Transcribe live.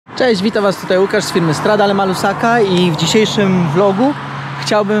Cześć, witam Was tutaj Łukasz z firmy STRADALE Malusaka i w dzisiejszym vlogu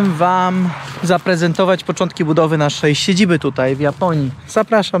chciałbym Wam zaprezentować początki budowy naszej siedziby tutaj w Japonii.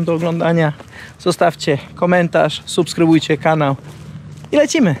 Zapraszam do oglądania, zostawcie komentarz, subskrybujcie kanał i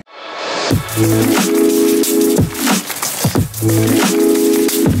lecimy!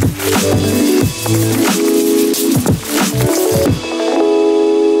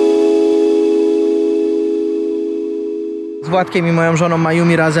 Z Władkiem i moją żoną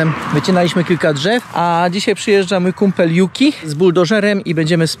Mayumi razem wycinaliśmy kilka drzew, a dzisiaj przyjeżdża mój kumpel Yuki z buldożerem i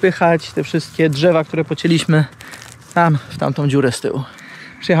będziemy spychać te wszystkie drzewa, które pocięliśmy tam, w tamtą dziurę z tyłu.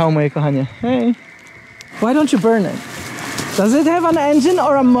 Przyjechało moje kochanie. Hey, why don't you burn it? Does it have an engine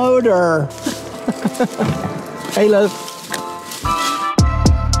or a motor? Hey love.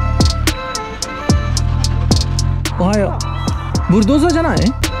 Ohayo. Bulldozer じゃな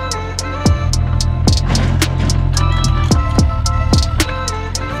い?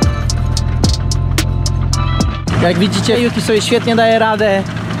 Jak widzicie, Yuki sobie świetnie daje radę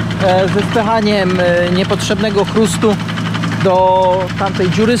ze spychaniem niepotrzebnego chrustu do tamtej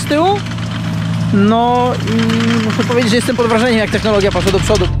dziury z tyłu. No i muszę powiedzieć, że jestem pod wrażeniem, jak technologia poszła do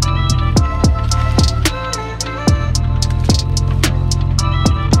przodu.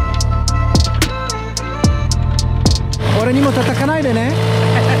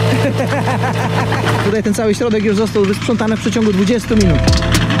 Tutaj ten cały środek już został wysprzątany w przeciągu 20 minut.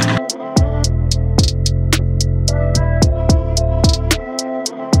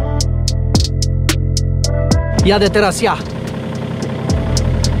 Jadę teraz ja.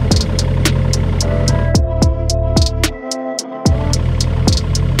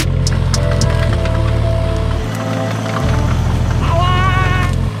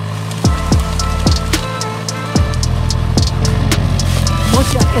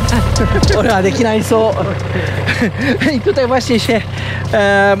 Ora, dekinai so. I tutaj właśnie się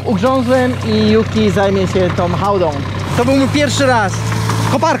ugrzązłem i Yuki zajmie się tą hałdą. To był mój pierwszy raz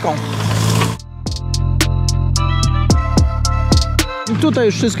koparką. Tutaj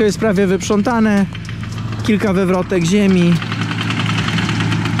już wszystko jest prawie wyprzątane. Kilka wywrotek ziemi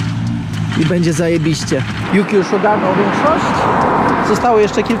i będzie zajebiście. Yuki już ogarnął większość. Zostało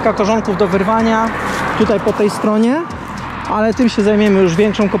jeszcze kilka korzonków do wyrwania tutaj po tej stronie, ale tym się zajmiemy już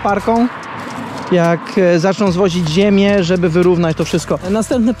większą koparką, jak zaczną zwozić ziemię, żeby wyrównać to wszystko.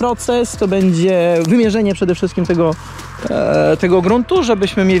 Następny proces to będzie wymierzenie przede wszystkim tego gruntu,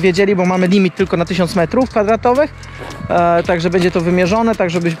 żebyśmy wiedzieli, bo mamy limit tylko na 1000 metrów kwadratowych, także będzie to wymierzone, tak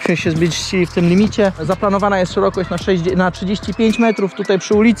żebyśmy się zmieścili w tym limicie. Zaplanowana jest szerokość na 35 metrów tutaj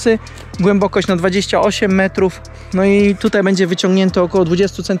przy ulicy, głębokość na 28 metrów, no i tutaj będzie wyciągnięte około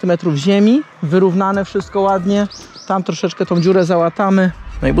 20 cm ziemi, wyrównane wszystko ładnie, tam troszeczkę tą dziurę załatamy,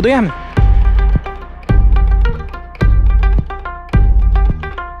 no i budujemy.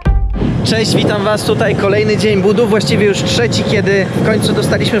 Cześć, witam Was tutaj, kolejny dzień budów, właściwie już trzeci, kiedy w końcu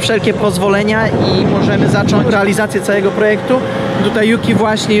dostaliśmy wszelkie pozwolenia i możemy zacząć realizację całego projektu. Tutaj Yuki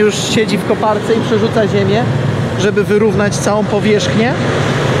właśnie już siedzi w koparce i przerzuca ziemię, żeby wyrównać całą powierzchnię.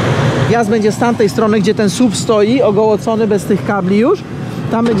 Wjazd będzie z tamtej strony, gdzie ten słup stoi, ogołocony bez tych kabli już.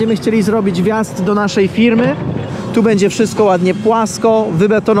 Tam będziemy chcieli zrobić wjazd do naszej firmy. Tu będzie wszystko ładnie płasko,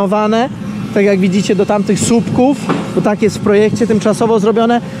 wybetonowane, tak jak widzicie, do tamtych słupków, bo tak jest w projekcie tymczasowo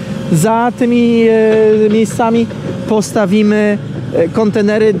zrobione. Za tymi miejscami postawimy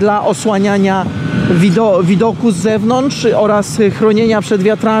kontenery dla osłaniania widoku z zewnątrz oraz chronienia przed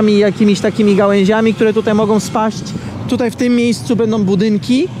wiatrami i jakimiś takimi gałęziami, które tutaj mogą spaść. Tutaj w tym miejscu będą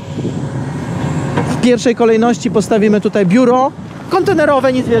budynki. W pierwszej kolejności postawimy tutaj biuro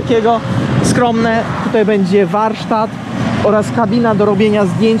kontenerowe, nic wielkiego, skromne. Tutaj będzie warsztat oraz kabina do robienia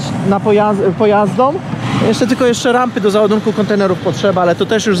zdjęć na pojazdom. Jeszcze rampy do załadunku kontenerów potrzeba, ale to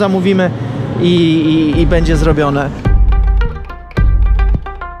też już zamówimy i będzie zrobione.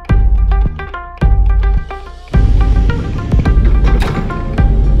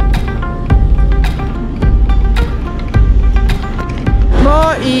 No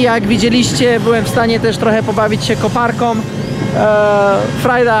i jak widzieliście, byłem w stanie też trochę pobawić się koparką.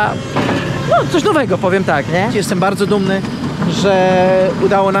 Frajda, no coś nowego, powiem tak, nie? Jestem bardzo dumny, że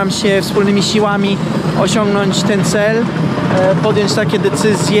udało nam się wspólnymi siłami osiągnąć ten cel, podjąć takie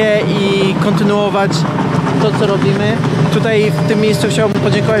decyzje i kontynuować to, co robimy. Tutaj w tym miejscu chciałbym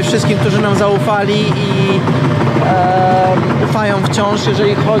podziękować wszystkim, którzy nam zaufali i ufają wciąż,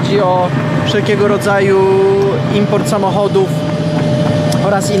 jeżeli chodzi o wszelkiego rodzaju import samochodów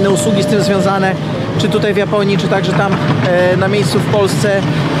oraz inne usługi z tym związane, czy tutaj w Japonii, czy także tam na miejscu w Polsce.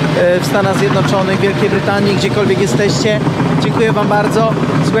 w Stanach Zjednoczonych, Wielkiej Brytanii, gdziekolwiek jesteście. Dziękuję Wam bardzo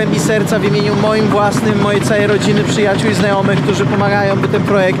z głębi serca w imieniu moim własnym, mojej całej rodziny, przyjaciół i znajomych, którzy pomagają, by ten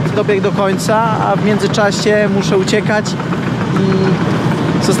projekt dobiegł do końca, a w międzyczasie muszę uciekać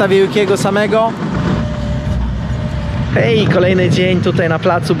i zostawię Yukiego samego. Hej, kolejny dzień tutaj na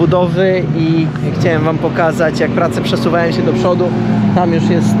placu budowy i chciałem Wam pokazać, jak prace przesuwają się do przodu. Tam już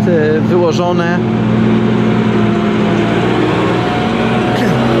jest wyłożone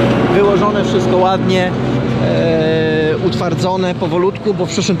wszystko ładnie, utwardzone powolutku, bo w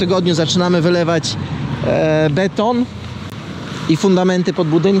przyszłym tygodniu zaczynamy wylewać beton i fundamenty pod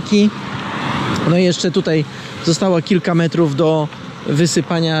budynki. No i jeszcze tutaj zostało kilka metrów do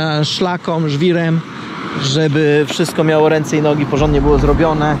wysypania szlaką, żwirem, żeby wszystko miało ręce i nogi, porządnie było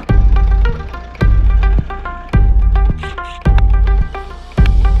zrobione.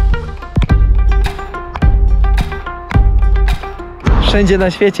 Wszędzie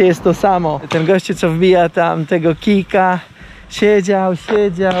na świecie jest to samo. Ten gościu, co wbija tam tego kijka, siedział,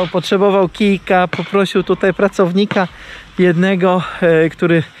 potrzebował kijka, poprosił tutaj pracownika jednego,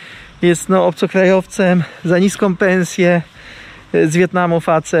 który jest no, obcokrajowcem, za niską pensję, z Wietnamu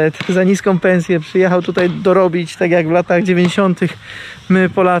facet, za niską pensję przyjechał tutaj dorobić, tak jak w latach 90. my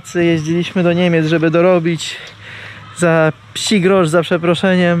Polacy jeździliśmy do Niemiec, żeby dorobić za psi grosz, za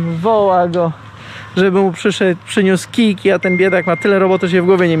przeproszeniem, woła go, żeby mu przyszedł, przyniósł kijki, a ten biedak ma tyle roboty, że się w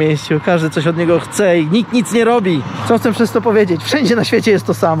głowie nie mieścił. Każdy coś od niego chce i nikt nic nie robi. Co chcę przez to powiedzieć? Wszędzie na świecie jest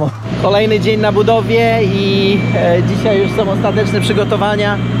to samo. Kolejny dzień na budowie i dzisiaj już są ostateczne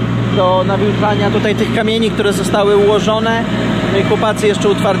przygotowania do nawilżania tutaj tych kamieni, które zostały ułożone. No i chłopacy jeszcze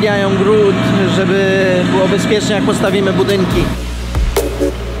utwardiają grunt, żeby było bezpiecznie, jak postawimy budynki.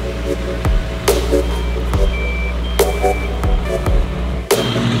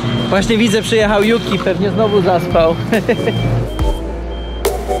 Właśnie widzę, przyjechał Yuki, pewnie znowu zaspał.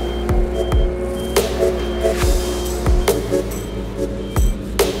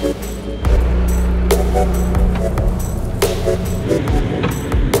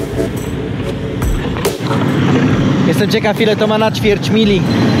 Jestem ciekaw, ile to ma na ćwierć mili.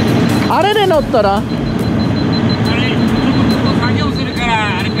 Arene nottora.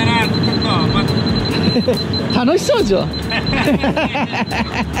 Tanoś sodzio.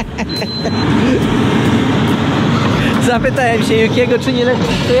 Zapytałem się Yukiego, czy nie lepiej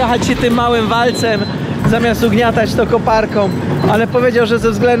przejechać się tym małym walcem zamiast ugniatać to koparką, ale powiedział, że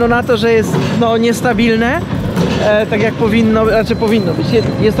ze względu na to, że jest no, niestabilne, tak jak powinno, znaczy powinno być,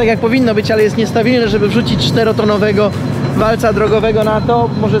 jest tak jak powinno być, ale jest niestabilne, żeby wrzucić 4-tonowego walca drogowego na to,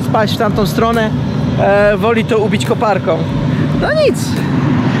 może spaść w tamtą stronę, woli to ubić koparką. No nic,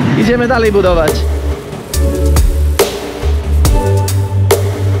 idziemy dalej budować.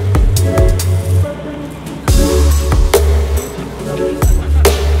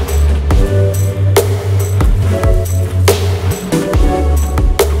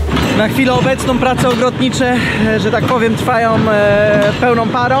 Na chwilę obecną prace ogrodnicze, że tak powiem, trwają pełną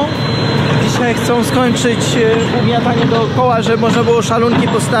parą. Dzisiaj chcą skończyć ugniatanie dookoła, żeby można było szalunki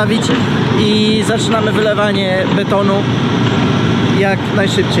postawić i zaczynamy wylewanie betonu jak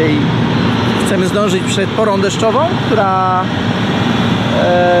najszybciej. Chcemy zdążyć przed porą deszczową, która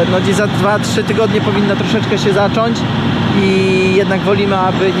no, gdzieś za 2-3 tygodnie powinna troszeczkę się zacząć i jednak wolimy,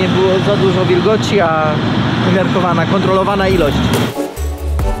 aby nie było za dużo wilgoci, a umiarkowana, kontrolowana ilość.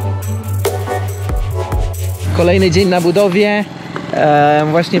 Kolejny dzień na budowie.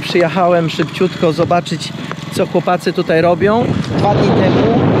 Właśnie przyjechałem szybciutko zobaczyć, co chłopacy tutaj robią. 2 dni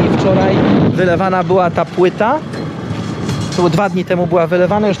temu i wczoraj wylewana była ta płyta. To 2 dni temu była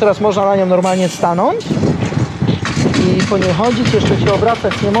wylewana, już teraz można na nią normalnie stanąć i po niej chodzić. Jeszcze się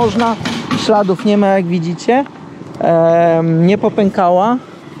obracać nie można. Śladów nie ma, jak widzicie. Nie popękała.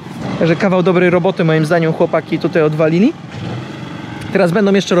 Także kawał dobrej roboty moim zdaniem chłopaki tutaj odwalili. Teraz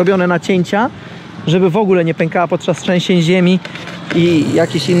będą jeszcze robione nacięcia, żeby w ogóle nie pękała podczas trzęsień ziemi i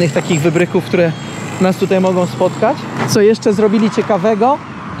jakichś innych takich wybryków, które nas tutaj mogą spotkać. Co jeszcze zrobili ciekawego,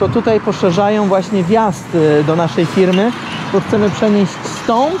 to tutaj poszerzają właśnie wjazd do naszej firmy, bo chcemy przenieść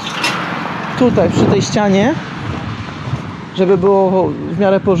stąd, tutaj przy tej ścianie, żeby było w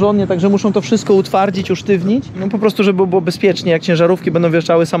miarę porządnie, także muszą to wszystko utwardzić, usztywnić, no po prostu, żeby było bezpiecznie, jak ciężarówki będą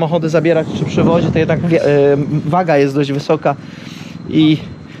wjeżdżały samochody zabierać czy przywozić, to jednak waga jest dość wysoka i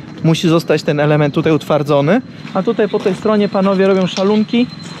musi zostać ten element tutaj utwardzony. A tutaj po tej stronie panowie robią szalunki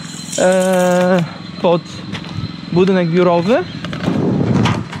pod budynek biurowy.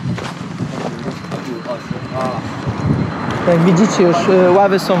 Jak widzicie, już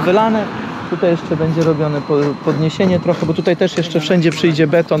ławy są wylane. Tutaj jeszcze będzie robione podniesienie trochę, bo tutaj też jeszcze wszędzie przyjdzie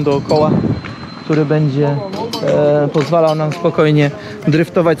beton dookoła, który będzie pozwala nam spokojnie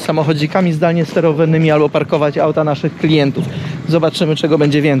driftować samochodzikami zdalnie sterowanymi albo parkować auta naszych klientów. Zobaczymy, czego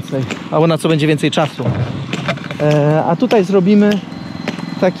będzie więcej, albo na co będzie więcej czasu. A tutaj zrobimy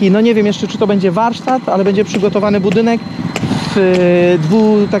taki, no nie wiem jeszcze, czy to będzie warsztat, ale będzie przygotowany budynek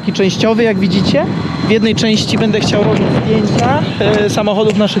taki częściowy, jak widzicie. W jednej części będę chciał robić zdjęcia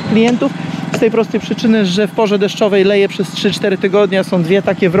samochodów naszych klientów, z tej prostej przyczyny, że w porze deszczowej leje przez 3-4 tygodnie, są dwie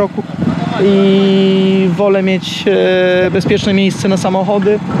takie w roku i wolę mieć bezpieczne miejsce na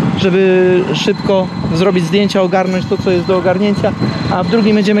samochody, żeby szybko zrobić zdjęcia, ogarnąć to, co jest do ogarnięcia, a w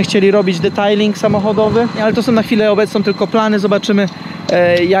drugim będziemy chcieli robić detailing samochodowy, ale to są na chwilę obecną tylko plany, zobaczymy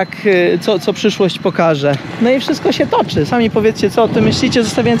co przyszłość pokaże. No i wszystko się toczy. Sami powiedzcie, co o tym myślicie,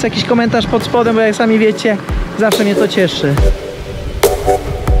 zostawiając jakiś komentarz pod spodem, bo jak sami wiecie, zawsze mnie to cieszy.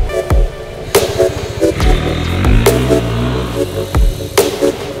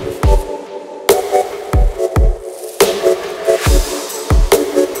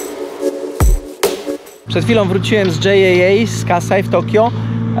 Przed chwilą wróciłem z JAA, z Kasai w Tokio,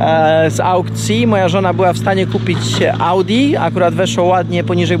 z aukcji. Moja żona była w stanie kupić Audi, akurat weszło ładnie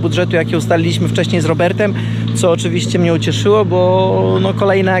poniżej budżetu, jaki ustaliliśmy wcześniej z Robertem, co oczywiście mnie ucieszyło, bo no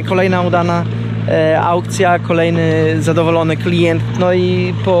kolejna udana aukcja, kolejny zadowolony klient. No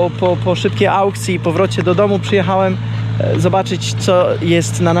i po szybkiej aukcji i powrocie do domu przyjechałem zobaczyć, co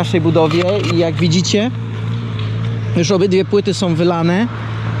jest na naszej budowie i jak widzicie, już obydwie płyty są wylane.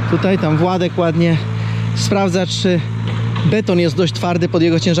 Tutaj tam Władek ładnie sprawdza, czy beton jest dość twardy pod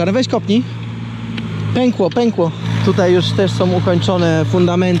jego ciężarem. Weź kopnij. Pękło. Tutaj już też są ukończone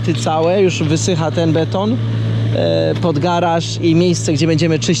fundamenty całe, już wysycha ten beton pod garaż i miejsce, gdzie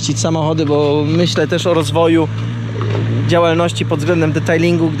będziemy czyścić samochody, bo myślę też o rozwoju działalności pod względem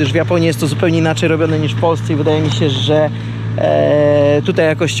detailingu, gdyż w Japonii jest to zupełnie inaczej robione niż w Polsce i wydaje mi się, że tutaj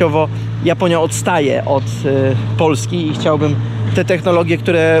jakościowo Japonia odstaje od Polski i chciałbym te technologie,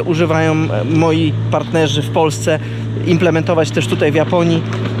 które używają moi partnerzy w Polsce, implementować też tutaj w Japonii,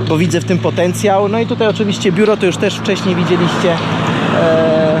 bo widzę w tym potencjał. No i tutaj oczywiście biuro, to już też wcześniej widzieliście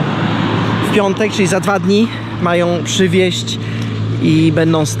w piątek, czyli za 2 dni mają przywieźć i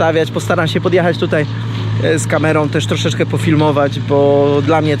będą stawiać. Postaram się podjechać tutaj z kamerą, też troszeczkę pofilmować, bo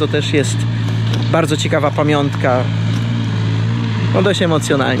dla mnie to też jest bardzo ciekawa pamiątka. No dość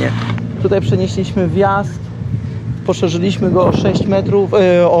emocjonalnie. Tutaj przenieśliśmy wjazd, poszerzyliśmy go o 6 metrów,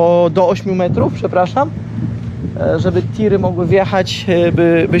 do 8 metrów, przepraszam, żeby tiry mogły wjechać,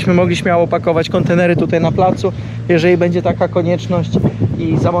 byśmy mogli śmiało pakować kontenery tutaj na placu, jeżeli będzie taka konieczność.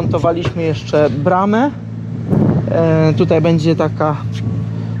 I zamontowaliśmy jeszcze bramę. Tutaj będzie taka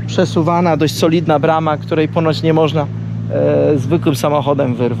przesuwana, dość solidna brama, której ponoć nie można zwykłym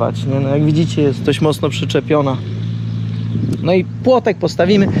samochodem wyrwać. Nie? No jak widzicie, jest dość mocno przyczepiona. No i płotek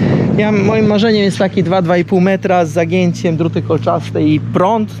postawimy. Moim marzeniem jest taki 2-2,5 metra z zagięciem druty kolczastej i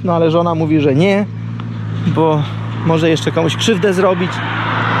prąd, no ale żona mówi, że nie, bo może jeszcze komuś krzywdę zrobić,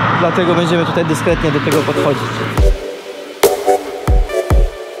 dlatego będziemy tutaj dyskretnie do tego podchodzić.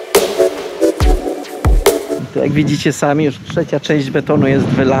 Jak widzicie sami, już trzecia część betonu jest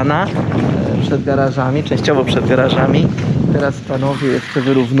wylana przed garażami, częściowo przed garażami. Teraz panowie jeszcze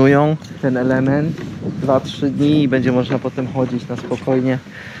wyrównują ten element 2-3 dni i będzie można potem chodzić na spokojnie.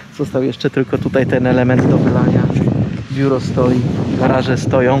 Został jeszcze tylko tutaj ten element do wylania. Biuro stoi, garaże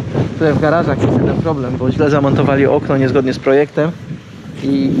stoją. Tutaj w garażach jest jeden problem, bo źle zamontowali okno niezgodnie z projektem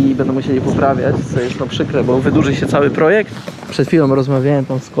i będą musieli poprawiać, co jest no przykre, bo wydłuży się cały projekt. Przed chwilą rozmawiałem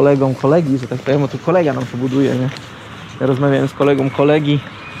tam z kolegą kolegi, że tak powiem, bo tu kolega nam to buduje, nie? Ja rozmawiałem z kolegą kolegi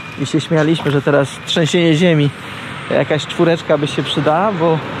i się śmialiśmy, że teraz trzęsienie ziemi, jakaś czwóreczka by się przydała,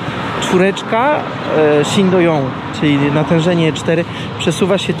 bo czwóreczka Shindoyon, czyli natężenie 4,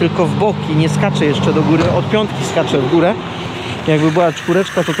 przesuwa się tylko w boki, nie skacze jeszcze do góry, od piątki skacze w górę. Jakby była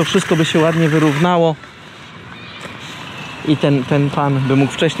czwóreczka, to wszystko by się ładnie wyrównało i ten pan by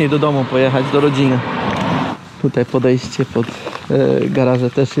mógł wcześniej do domu pojechać, do rodziny. Tutaj podejście pod garaże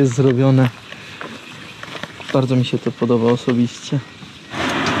też jest zrobione. Bardzo mi się to podoba osobiście.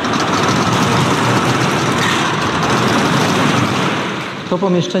 To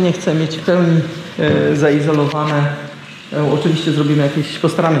pomieszczenie chcę mieć w pełni zaizolowane. Oczywiście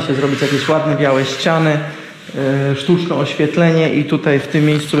postaramy się zrobić jakieś ładne białe ściany, sztuczne oświetlenie i tutaj w tym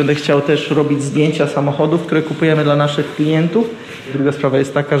miejscu będę chciał też robić zdjęcia samochodów, które kupujemy dla naszych klientów. Druga sprawa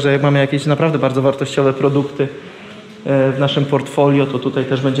jest taka, że jak mamy jakieś naprawdę bardzo wartościowe produkty w naszym portfolio, to tutaj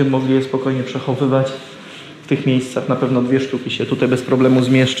też będziemy mogli je spokojnie przechowywać. W tych miejscach na pewno 2 sztuki się tutaj bez problemu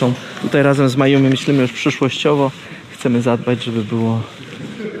zmieszczą. Tutaj razem z Mayumi myślimy już przyszłościowo. Chcemy zadbać, żeby było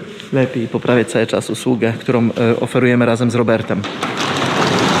lepiej i poprawiać cały czas usługę, którą oferujemy razem z Robertem.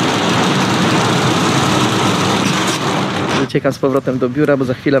 uciekam z powrotem do biura, bo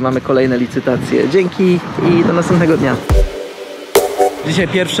za chwilę mamy kolejne licytacje. Dzięki i do następnego dnia. Dzisiaj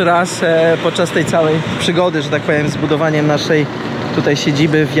pierwszy raz podczas tej całej przygody, że tak powiem, z budowaniem naszej tutaj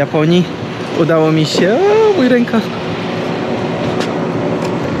siedziby w Japonii udało mi się... O, mój rękaw!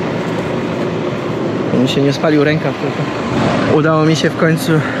 Mi się nie spalił rękaw tylko. Udało mi się w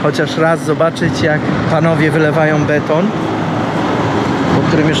końcu chociaż raz zobaczyć, jak panowie wylewają beton, po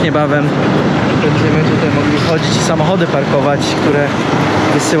którym już niebawem będziemy tutaj mogli chodzić i samochody parkować, które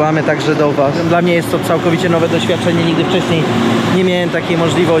wysyłamy także do Was. Dla mnie jest to całkowicie nowe doświadczenie, nigdy wcześniej nie miałem takiej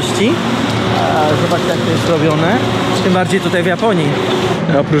możliwości. Zobaczcie, jak to jest robione, tym bardziej tutaj w Japonii.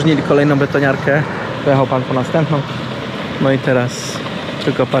 Opróżnili kolejną betoniarkę, pojechał pan po następną. No i teraz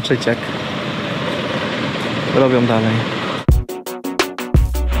tylko patrzeć, jak robią dalej.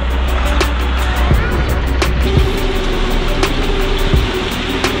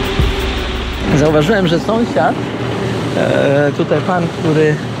 Zauważyłem, że sąsiad, tutaj pan,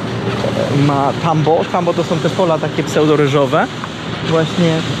 który ma tambo to są te pola takie pseudoryżowe,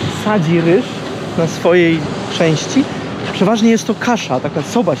 właśnie sadzi ryż na swojej części. Przeważnie jest to kasza, taka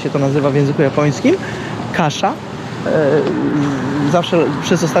soba się to nazywa w języku japońskim, kasza. Zawsze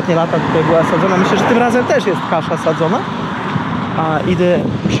przez ostatnie lata tutaj była sadzona, myślę, że tym razem też jest kasza sadzona. A idę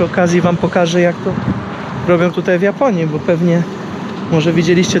przy okazji wam pokażę, jak to robią tutaj w Japonii, bo pewnie może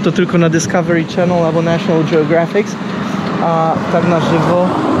widzieliście to tylko na Discovery Channel albo National Geographic, a tak na żywo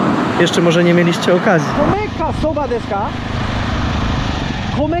jeszcze może nie mieliście okazji. Komeka soba desu ka?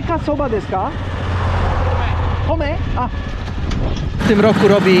 Komeka soba desu ka? Kome? A. W tym roku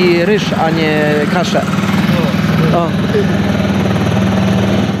robi ryż, a nie kaszę. O.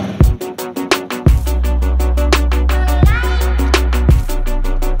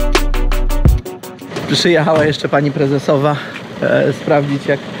 Przyjechała jeszcze pani prezesowa sprawdzić,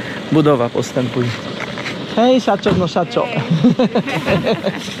 jak budowa postępuje. Hej, shacho, no shacho. How's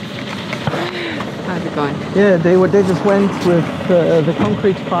it going? Yeah, they just went with the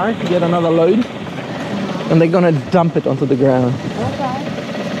concrete car to get another load, and they're gonna dump it onto the ground. Okay.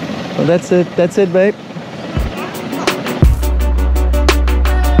 So that's it, babe.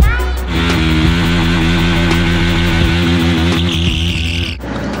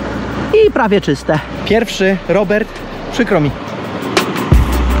 I prawie czyste. Pierwszy, Robert, przykro mi.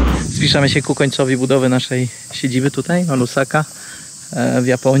 Zbliżamy się ku końcowi budowy naszej siedziby tutaj, Malusaka w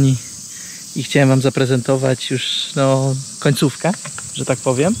Japonii. I chciałem wam zaprezentować już końcówkę, że tak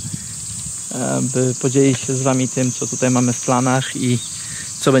powiem, by podzielić się z wami tym, co tutaj mamy w planach i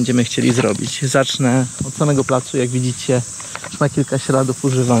co będziemy chcieli zrobić. Zacznę od samego placu. Jak widzicie, ma kilka śladów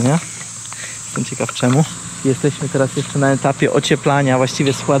używania. Jestem ciekaw czemu. Jesteśmy teraz jeszcze na etapie ocieplania,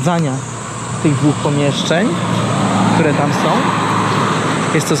 właściwie schładzania tych dwóch pomieszczeń, które tam są.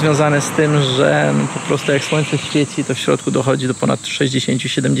 Jest to związane z tym, że po prostu jak słońce świeci, to w środku dochodzi do ponad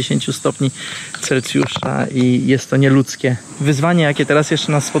 60-70 stopni Celsjusza i jest to nieludzkie. Wyzwanie, jakie teraz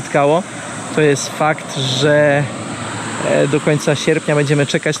jeszcze nas spotkało, to jest fakt, że do końca sierpnia będziemy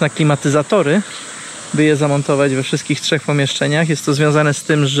czekać na klimatyzatory, by je zamontować we wszystkich trzech pomieszczeniach. Jest to związane z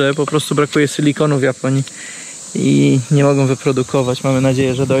tym, że po prostu brakuje silikonu w Japonii i nie mogą wyprodukować. Mamy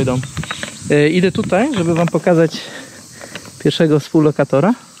nadzieję, że dojdą. Idę tutaj, żeby wam pokazać pierwszego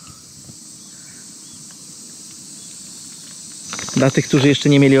współlokatora. Dla tych, którzy jeszcze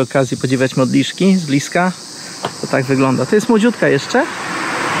nie mieli okazji podziwiać modliszki z bliska, to tak wygląda. To jest młodziutka jeszcze,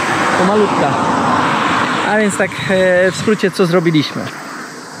 to malutka. A więc tak w skrócie, co zrobiliśmy.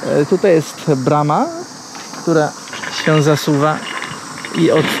 Tutaj jest brama, która się zasuwa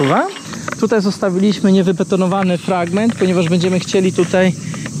i odsuwa. Tutaj zostawiliśmy niewybetonowany fragment, ponieważ będziemy chcieli tutaj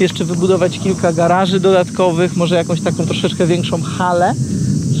jeszcze wybudować kilka garaży dodatkowych, może jakąś taką troszeczkę większą halę,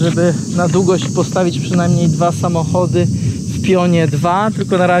 żeby na długość postawić przynajmniej 2 samochody, w pionie 2,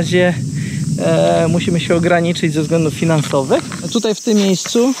 tylko na razie musimy się ograniczyć ze względów finansowych. Tutaj w tym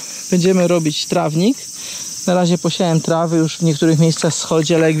miejscu będziemy robić trawnik. Na razie posiałem trawy, już w niektórych miejscach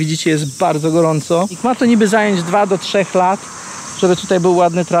schodzi, ale jak widzicie jest bardzo gorąco. Ma to niby zająć 2 do 3 lat, żeby tutaj był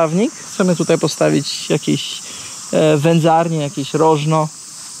ładny trawnik. Chcemy tutaj postawić jakieś wędzarnie, jakieś rożno.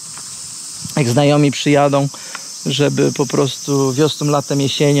 Jak znajomi przyjadą, żeby po prostu wiosną, latem,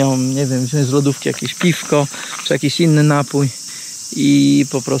 jesienią, nie wiem, wziąć z lodówki jakieś piwko, czy jakiś inny napój i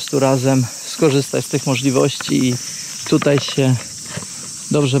po prostu razem skorzystać z tych możliwości i tutaj się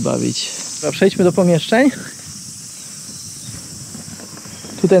dobrze bawić. Dobra, przejdźmy do pomieszczeń.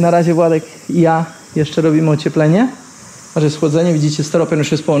 Tutaj na razie Władek i ja jeszcze robimy ocieplenie. Znaczy schłodzenie, widzicie, styropian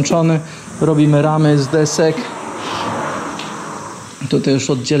już jest połączony. Robimy ramy z desek. Tutaj już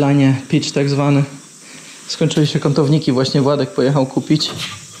oddzielanie, pitch tak zwany. Skończyły się kątowniki, właśnie Władek pojechał kupić.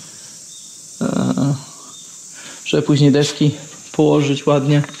 żeby później deski położyć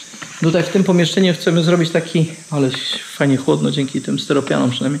ładnie. Tutaj w tym pomieszczeniu chcemy zrobić taki, ale fajnie chłodno dzięki tym styropianom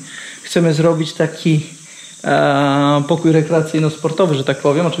przynajmniej. Chcemy zrobić taki pokój rekreacyjno-sportowy, że tak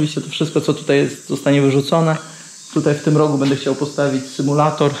powiem. Oczywiście to wszystko, co tutaj jest, zostanie wyrzucone. Tutaj w tym rogu będę chciał postawić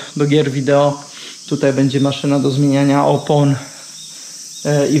symulator do gier wideo. Tutaj będzie maszyna do zmieniania opon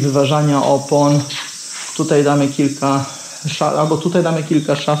i wyważania opon. Tutaj damy kilka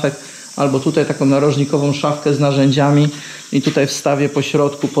szafek, albo tutaj taką narożnikową szafkę z narzędziami i tutaj wstawię po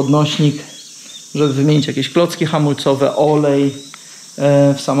środku podnośnik, żeby wymienić jakieś klocki hamulcowe, olej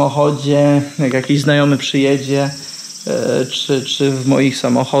w samochodzie, jak jakiś znajomy przyjedzie, czy w moich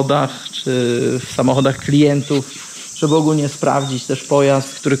samochodach, czy w samochodach klientów, żeby ogólnie sprawdzić też pojazd,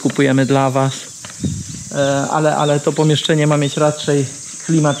 który kupujemy dla Was. Ale to pomieszczenie ma mieć raczej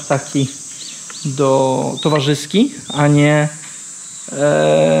klimat taki towarzyski, a nie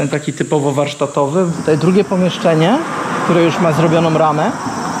taki typowo warsztatowy. Tutaj drugie pomieszczenie, które już ma zrobioną ramę,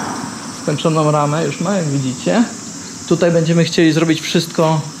 skończoną ramę już ma, jak widzicie. Tutaj będziemy chcieli zrobić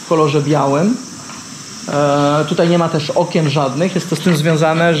wszystko w kolorze białym. Tutaj nie ma też okien żadnych. Jest to z tym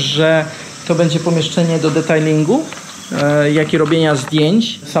związane, że to będzie pomieszczenie do detailingu, jak i robienia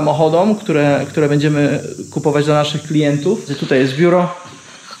zdjęć samochodom, które będziemy kupować dla naszych klientów. Tutaj jest biuro,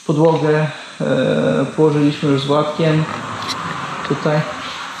 podłogę położyliśmy już z Władkiem. Tutaj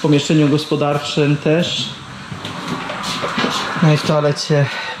w pomieszczeniu gospodarczym też. No i w toalecie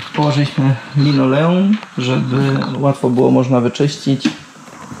położyliśmy linoleum, żeby łatwo było można wyczyścić.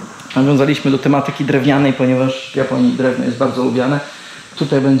 Nawiązaliśmy do tematyki drewnianej, ponieważ w Japonii drewno jest bardzo lubiane.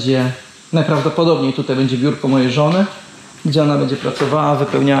 Tutaj będzie, najprawdopodobniej tutaj będzie biurko mojej żony, gdzie ona będzie pracowała,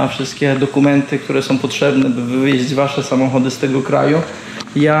 wypełniała wszystkie dokumenty, które są potrzebne, by wywieźć Wasze samochody z tego kraju.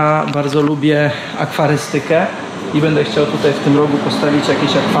 Ja bardzo lubię akwarystykę i będę chciał tutaj w tym rogu postawić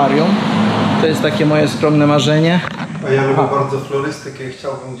jakieś akwarium. To jest takie moje skromne marzenie. A ja lubię bardzo florystykę i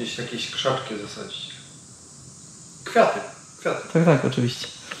chciałbym gdzieś jakieś krzaczki zasadzić. Kwiaty. Tak, oczywiście.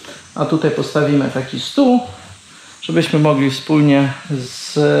 A tutaj postawimy taki stół, żebyśmy mogli wspólnie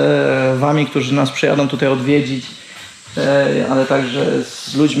z Wami, którzy nas przyjadą tutaj odwiedzić, ale także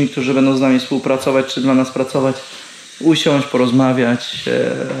z ludźmi, którzy będą z nami współpracować, czy dla nas pracować, usiąść, porozmawiać,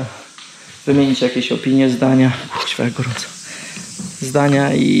 wymienić jakieś opinie,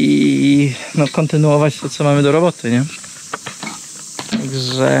 zdania, i kontynuować to, co mamy do roboty, nie?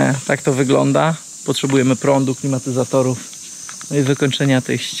 Także tak to wygląda. Potrzebujemy prądu, klimatyzatorów, no i wykończenia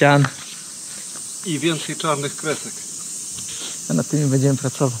tych ścian. I więcej czarnych kresek. A nad tymi będziemy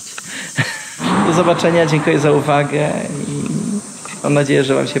pracować. Do zobaczenia, dziękuję za uwagę i mam nadzieję,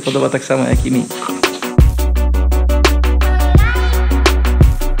 że Wam się podoba tak samo jak i mi.